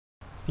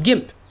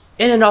GIMP,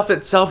 in and of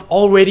itself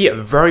already a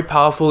very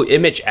powerful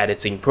image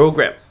editing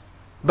program.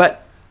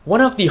 But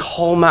one of the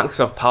hallmarks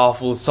of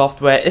powerful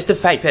software is the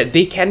fact that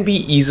they can be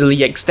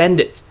easily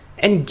extended,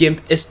 and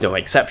GIMP is no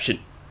exception.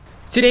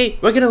 Today,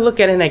 we're going to look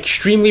at an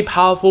extremely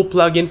powerful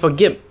plugin for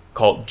GIMP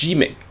called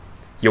GMIG.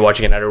 You're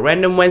watching another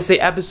Random Wednesday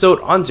episode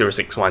on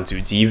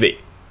 0612 TV.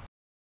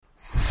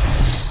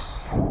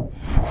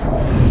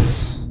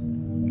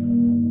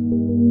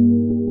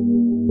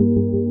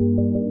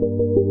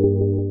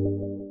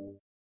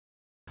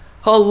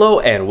 Hello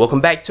and welcome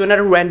back to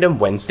another Random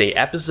Wednesday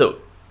episode.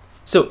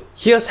 So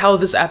here's how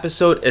this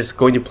episode is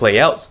going to play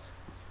out.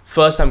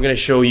 First, I'm going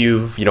to show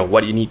you,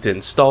 what you need to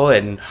install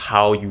and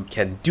how you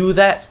can do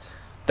that.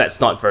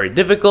 That's not very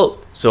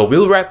difficult, so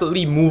we'll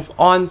rapidly move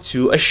on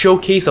to a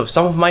showcase of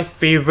some of my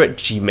favorite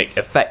GMIG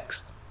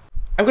effects.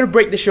 I'm going to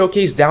break the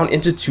showcase down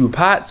into two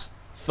parts.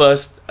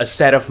 First, a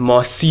set of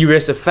more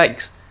serious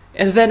effects,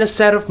 and then a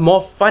set of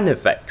more fun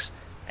effects.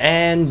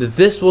 And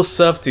this will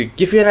serve to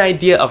give you an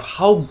idea of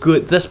how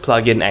good this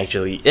plugin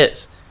actually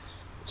is.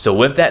 So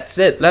with that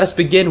said, let us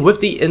begin with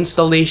the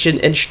installation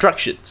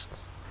instructions.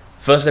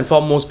 First and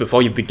foremost,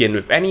 before you begin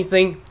with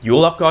anything, you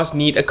will of course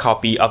need a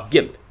copy of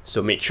GIMP.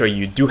 So make sure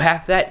you do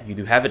have that, you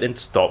do have it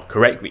installed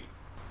correctly.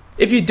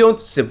 If you don't,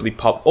 simply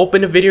pop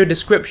open the video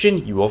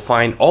description, you will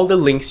find all the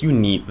links you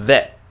need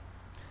there.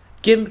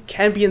 GIMP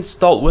can be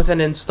installed with an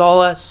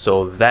installer,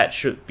 so that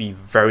should be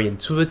very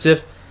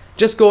intuitive.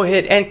 Just go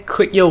ahead and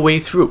click your way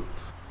through.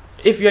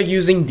 If you're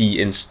using the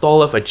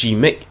installer for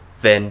GMIG,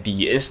 then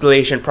the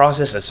installation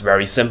process is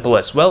very simple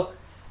as well.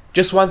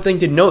 Just one thing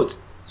to note,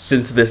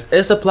 since this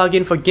is a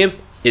plugin for GIMP,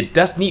 it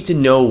does need to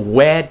know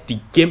where the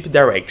GIMP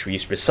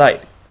directories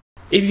reside.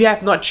 If you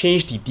have not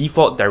changed the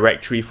default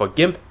directory for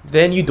GIMP,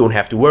 then you don't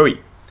have to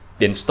worry.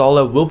 The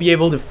installer will be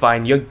able to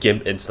find your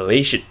GIMP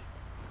installation.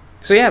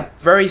 So yeah,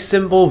 very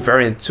simple,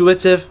 very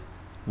intuitive.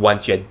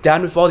 Once you're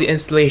done with all the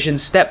installation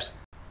steps,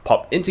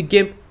 pop into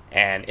GIMP,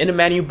 and in the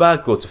menu bar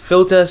go to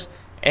filters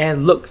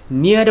and look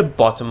near the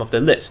bottom of the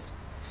list.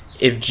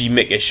 If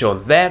GMIG is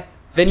shown there,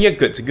 then you're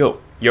good to go.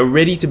 You're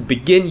ready to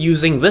begin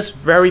using this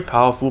very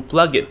powerful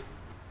plugin.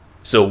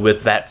 So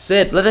with that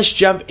said, let us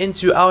jump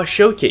into our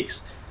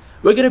showcase.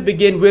 We're going to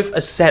begin with a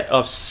set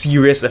of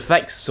serious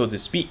effects, so to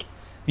speak.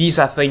 These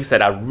are things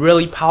that are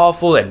really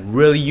powerful and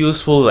really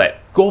useful that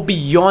go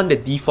beyond the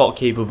default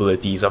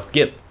capabilities of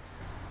GIMP.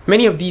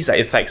 Many of these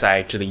effects I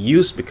actually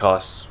use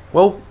because,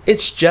 well,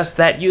 it's just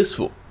that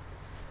useful.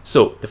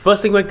 So the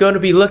first thing we're going to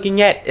be looking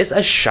at is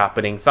a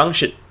sharpening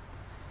function.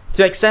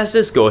 To access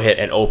this, go ahead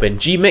and open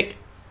GMIG.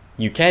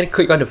 You can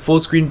click on the full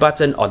screen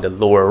button on the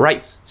lower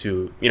right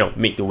to,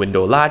 make the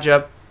window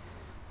larger.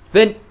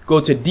 Then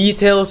go to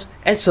details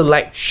and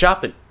select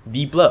sharpen,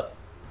 de-blur.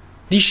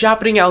 The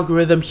sharpening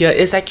algorithm here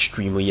is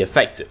extremely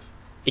effective.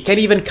 It can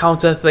even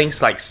counter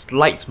things like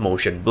slight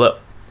motion blur.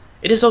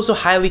 It is also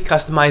highly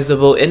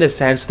customizable in the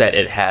sense that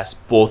it has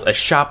both a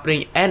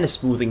sharpening and a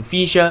smoothing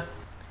feature.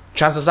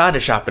 Chances are the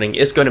sharpening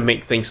is going to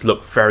make things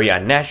look very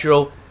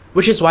unnatural,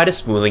 which is why the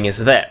smoothing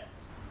is there.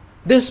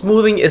 This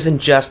smoothing isn't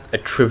just a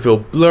trivial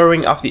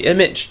blurring of the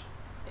image,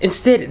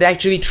 instead it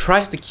actually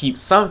tries to keep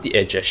some of the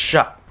edges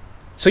sharp.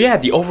 So yeah,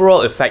 the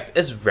overall effect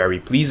is very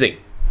pleasing.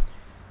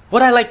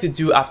 What I like to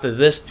do after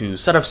this to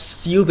sort of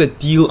seal the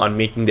deal on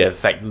making the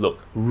effect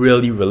look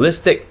really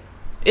realistic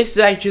is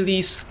to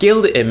actually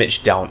scale the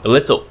image down a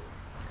little.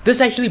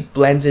 This actually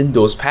blends in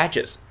those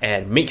patches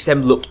and makes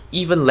them look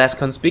even less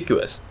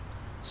conspicuous.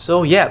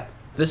 So yeah,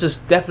 this is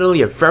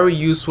definitely a very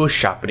useful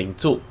sharpening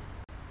tool.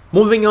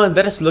 Moving on,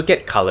 let us look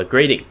at color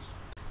grading.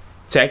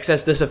 To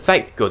access this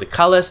effect, go to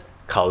Colors,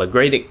 Color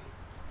Grading.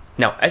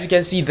 Now, as you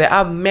can see, there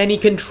are many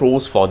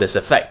controls for this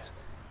effect.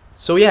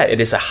 So yeah,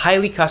 it is a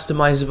highly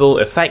customizable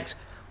effect.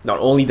 Not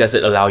only does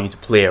it allow you to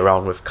play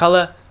around with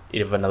color, it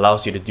even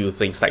allows you to do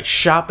things like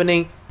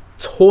sharpening,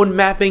 tone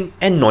mapping,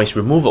 and noise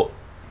removal.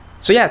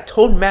 So yeah,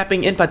 tone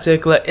mapping in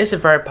particular is a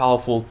very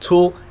powerful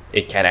tool.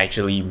 It can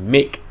actually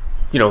make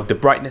the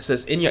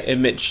brightnesses in your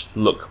image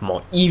look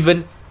more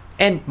even,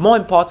 and more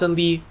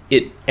importantly,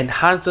 it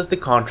enhances the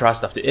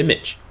contrast of the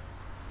image.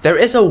 There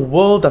is a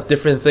world of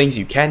different things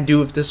you can do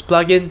with this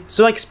plugin,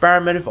 so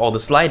experiment with all the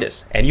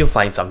sliders and you'll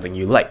find something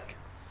you like.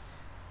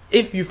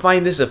 If you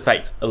find this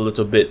effect a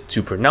little bit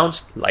too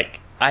pronounced,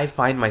 like I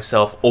find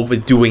myself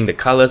overdoing the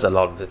colors a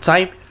lot of the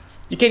time,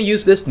 you can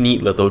use this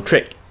neat little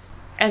trick,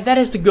 and that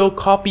is to go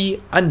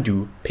copy,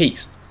 undo,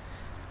 paste.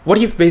 What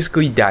you've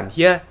basically done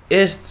here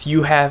is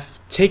you have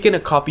taken a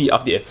copy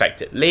of the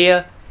affected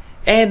layer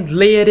and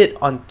layered it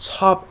on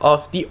top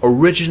of the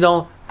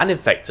original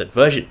unaffected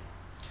version.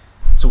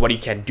 So what you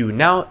can do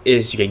now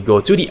is you can go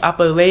to the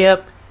upper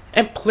layer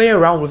and play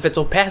around with its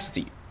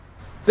opacity.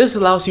 This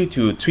allows you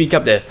to tweak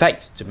up the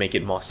effect to make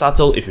it more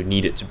subtle if you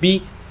need it to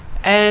be,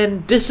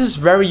 and this is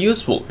very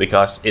useful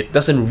because it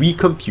doesn't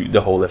recompute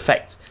the whole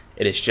effect.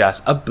 It is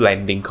just a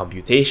blending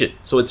computation,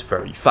 so it's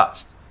very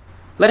fast.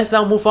 Let us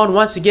now move on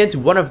once again to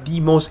one of the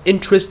most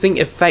interesting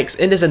effects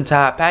in this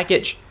entire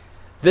package.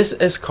 This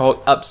is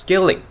called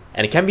Upscaling,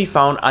 and it can be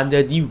found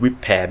under the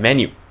Repair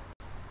menu.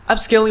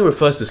 Upscaling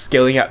refers to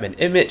scaling up an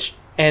image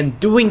and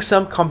doing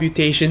some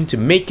computation to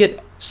make it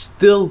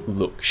still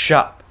look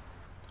sharp.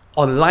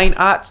 On line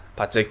art,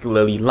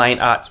 particularly line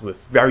art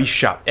with very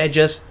sharp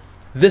edges,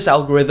 this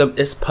algorithm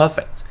is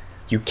perfect.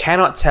 You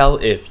cannot tell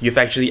if you've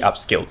actually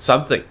upscaled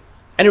something.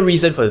 And the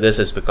reason for this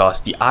is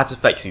because the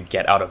artifacts you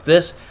get out of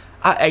this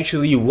are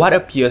actually what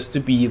appears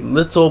to be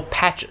little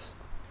patches.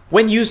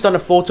 When used on a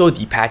photo,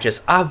 the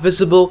patches are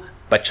visible,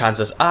 but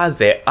chances are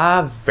they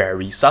are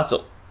very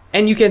subtle.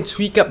 And you can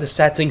tweak up the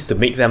settings to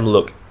make them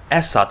look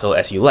as subtle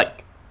as you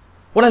like.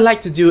 What I like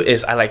to do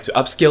is I like to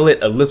upscale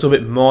it a little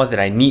bit more than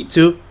I need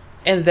to,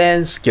 and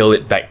then scale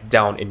it back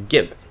down in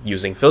GIMP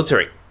using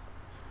filtering.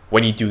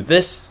 When you do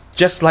this,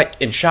 just like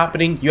in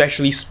sharpening, you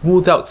actually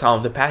smooth out some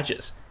of the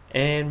patches,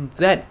 and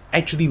that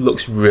actually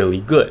looks really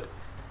good.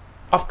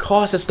 Of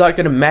course, it's not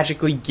going to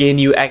magically gain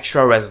you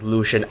extra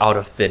resolution out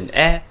of thin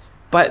air,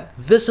 but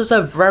this is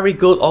a very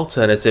good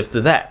alternative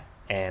to that,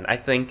 and I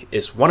think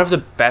is one of the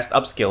best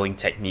upscaling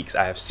techniques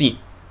I have seen.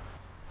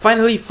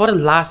 Finally, for the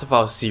last of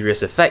our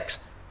serious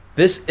effects,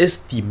 this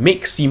is the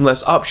Make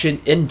Seamless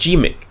option in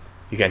GMake.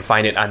 You can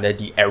find it under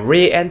the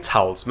Array and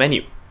Tiles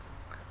menu.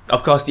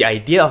 Of course, the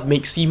idea of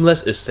Make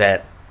Seamless is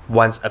that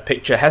once a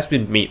picture has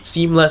been made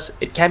seamless,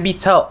 it can be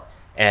tiled,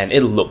 and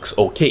it looks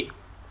okay.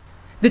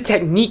 The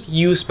technique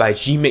used by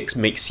GMake's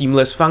Make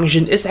Seamless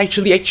function is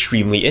actually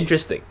extremely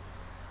interesting.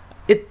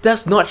 It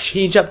does not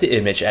change up the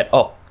image at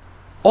all.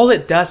 All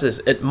it does is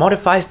it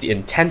modifies the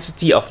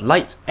intensity of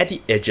light at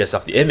the edges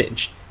of the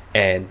image,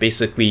 and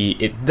basically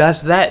it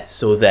does that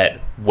so that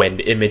when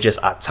the images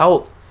are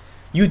tiled,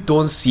 you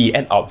don't see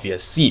an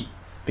obvious seam,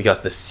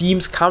 because the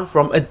seams come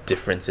from a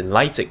difference in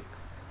lighting.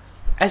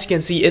 As you can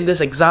see in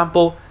this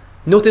example,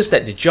 notice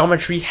that the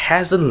geometry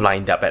hasn't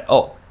lined up at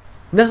all.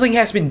 Nothing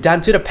has been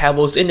done to the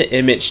pebbles in the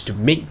image to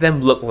make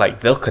them look like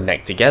they'll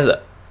connect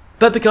together.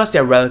 But because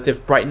their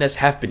relative brightness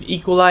have been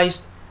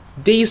equalized,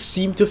 they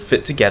seem to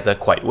fit together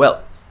quite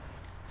well.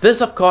 This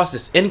of course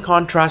is in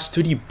contrast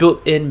to the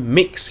built-in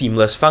Make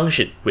Seamless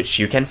function, which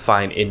you can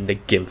find in the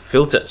GIMP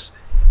filters.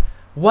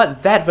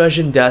 What that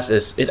version does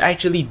is it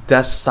actually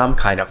does some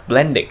kind of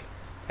blending.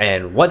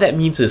 And what that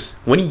means is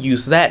when you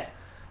use that,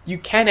 you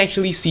can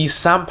actually see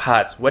some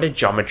parts where the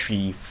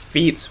geometry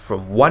fades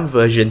from one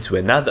version to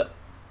another.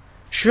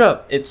 Sure,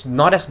 it's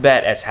not as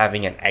bad as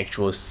having an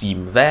actual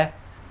seam there,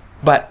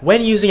 but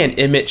when using an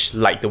image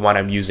like the one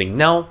I'm using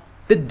now,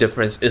 the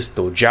difference is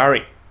still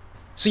jarring.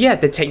 So yeah,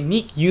 the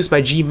technique used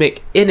by GMake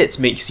in its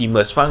Make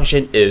Seamless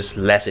function is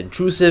less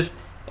intrusive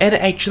and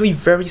actually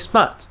very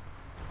smart.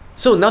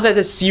 So now that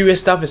the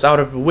serious stuff is out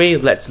of the way,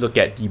 let's look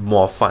at the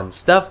more fun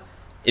stuff.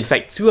 In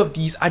fact, two of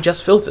these are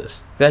just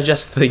filters. They're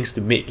just things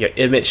to make your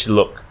image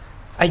look,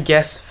 I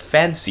guess,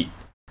 fancy.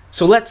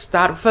 So let's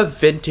start with a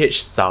vintage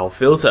style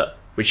filter,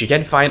 which you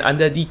can find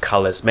under the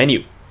colors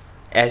menu.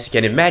 As you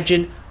can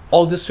imagine,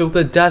 all this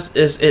filter does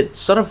is it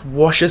sort of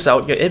washes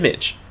out your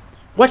image.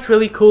 What's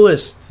really cool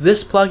is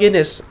this plugin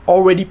is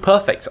already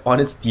perfect on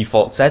its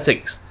default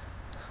settings.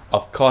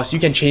 Of course, you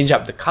can change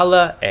up the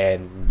color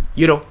and,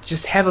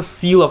 just have a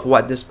feel of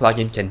what this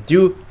plugin can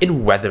do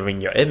in weathering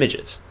your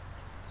images.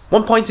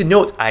 One point to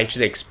note, I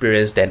actually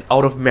experienced an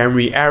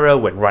out-of-memory error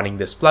when running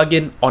this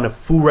plugin on a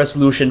full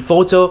resolution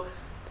photo,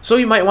 so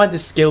you might want to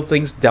scale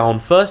things down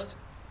first,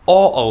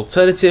 or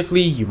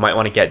alternatively, you might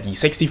want to get the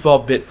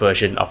 64-bit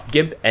version of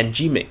GIMP and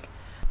GMake.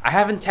 I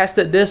haven't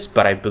tested this,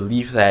 but I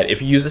believe that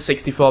if you use the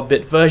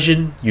 64-bit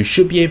version, you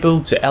should be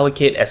able to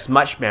allocate as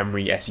much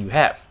memory as you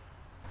have.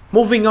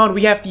 Moving on,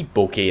 we have the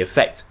Bouquet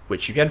Effect,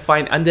 which you can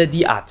find under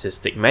the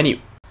Artistic menu.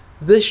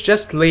 This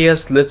just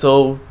layers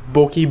little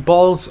bokeh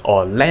balls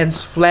or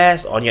lens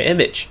flares on your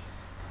image.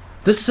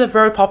 This is a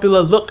very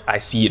popular look, I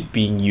see it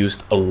being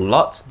used a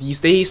lot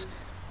these days.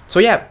 So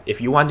yeah,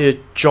 if you want to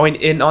join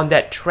in on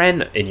that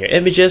trend in your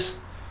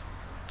images,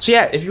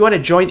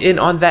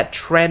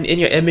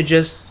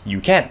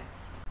 you can.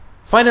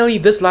 Finally,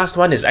 this last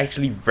one is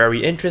actually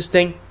very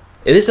interesting.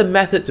 It is a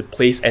method to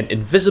place an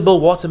invisible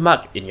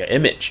watermark in your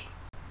image.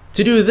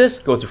 To do this,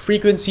 go to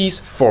Frequencies,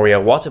 Fourier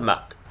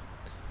Watermark.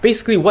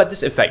 Basically what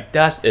this effect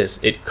does is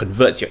it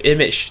converts your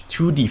image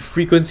to the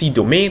frequency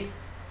domain,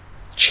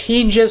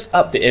 changes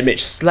up the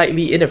image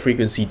slightly in the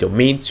frequency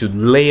domain to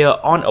layer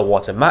on a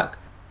watermark,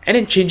 and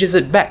then changes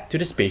it back to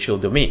the spatial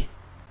domain.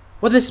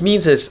 What this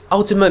means is,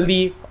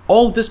 ultimately,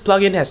 all this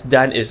plugin has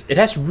done is it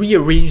has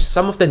rearranged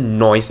some of the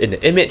noise in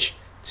the image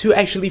to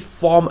actually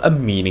form a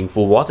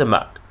meaningful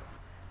watermark.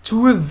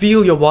 To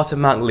reveal your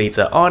watermark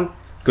later on,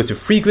 go to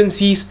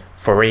Frequencies,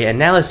 Fourier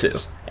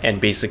Analysis, and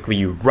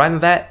basically run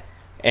that,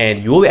 and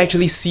you will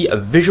actually see a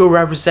visual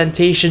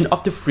representation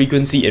of the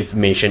frequency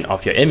information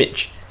of your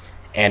image,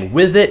 and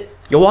with it,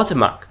 your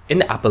watermark in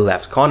the upper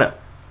left corner.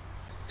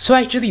 So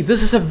actually,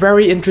 this is a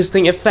very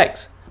interesting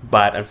effect,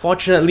 but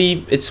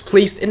unfortunately, it's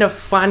placed in a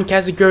fun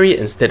category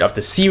instead of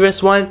the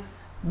serious one,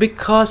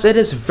 because it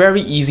is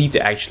very easy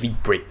to actually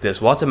break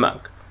this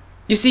watermark.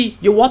 You see,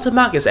 your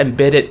watermark is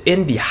embedded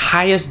in the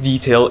highest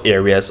detail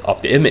areas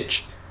of the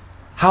image.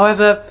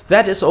 However,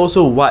 that is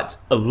also what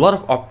a lot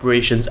of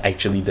operations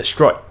actually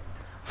destroy.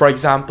 For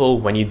example,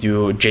 when you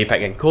do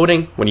JPEG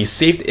encoding, when you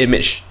save the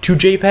image to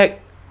JPEG,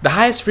 the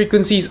highest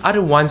frequencies are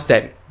the ones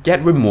that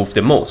get removed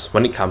the most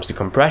when it comes to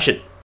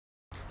compression.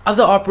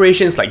 Other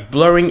operations like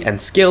blurring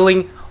and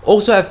scaling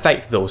also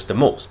affect those the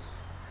most.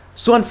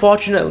 So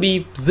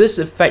unfortunately, this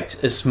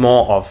effect is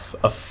more of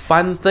a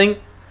fun thing.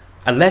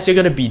 Unless you're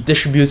going to be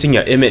distributing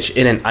your image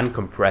in an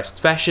uncompressed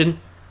fashion,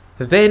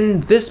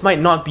 then this might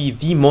not be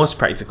the most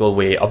practical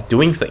way of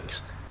doing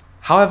things.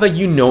 However,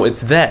 you know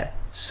it's there.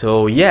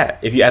 So yeah,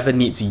 if you ever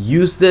need to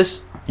use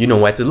this, you know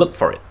where to look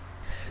for it.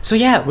 So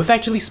yeah, we've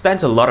actually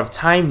spent a lot of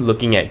time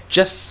looking at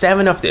just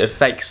 7 of the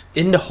effects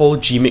in the whole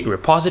GMIG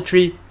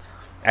repository.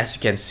 As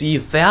you can see,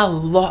 there are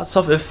lots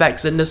of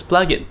effects in this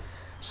plugin.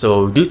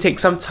 So do take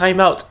some time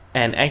out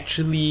and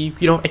actually,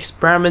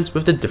 experiment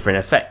with the different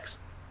effects.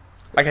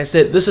 Like I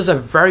said, this is a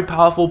very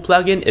powerful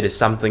plugin. It is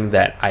something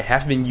that I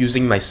have been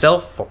using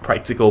myself for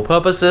practical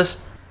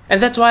purposes.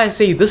 And that's why I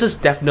say this is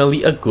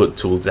definitely a good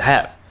tool to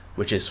have.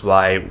 Which is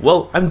why,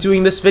 well, I'm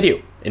doing this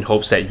video in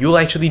hopes that you'll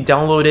actually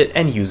download it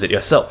and use it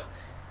yourself.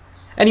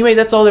 Anyway,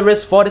 that's all there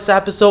is for this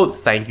episode.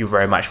 Thank you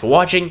very much for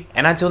watching,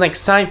 and until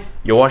next time,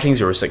 you're watching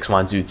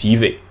 0612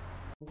 TV.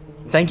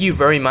 Thank you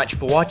very much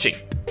for watching.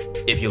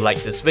 If you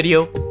liked this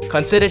video,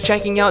 consider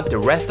checking out the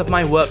rest of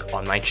my work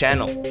on my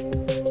channel.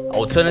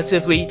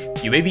 Alternatively,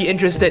 you may be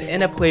interested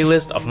in a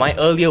playlist of my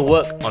earlier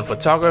work on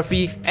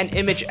photography and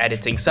image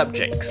editing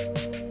subjects.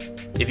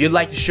 If you'd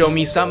like to show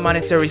me some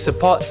monetary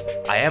support,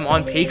 I am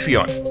on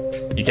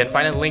Patreon. You can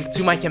find a link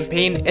to my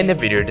campaign in the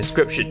video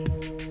description.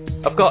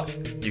 Of course,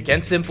 you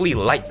can simply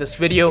like this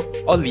video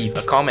or leave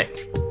a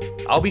comment.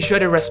 I'll be sure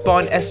to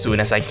respond as soon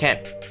as I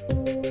can.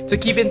 To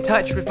keep in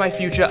touch with my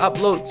future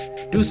uploads,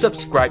 do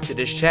subscribe to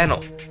this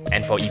channel.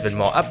 And for even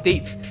more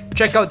updates,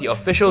 check out the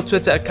official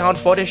Twitter account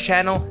for this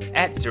channel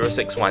at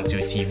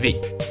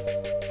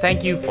 0612TV.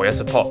 Thank you for your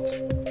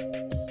support.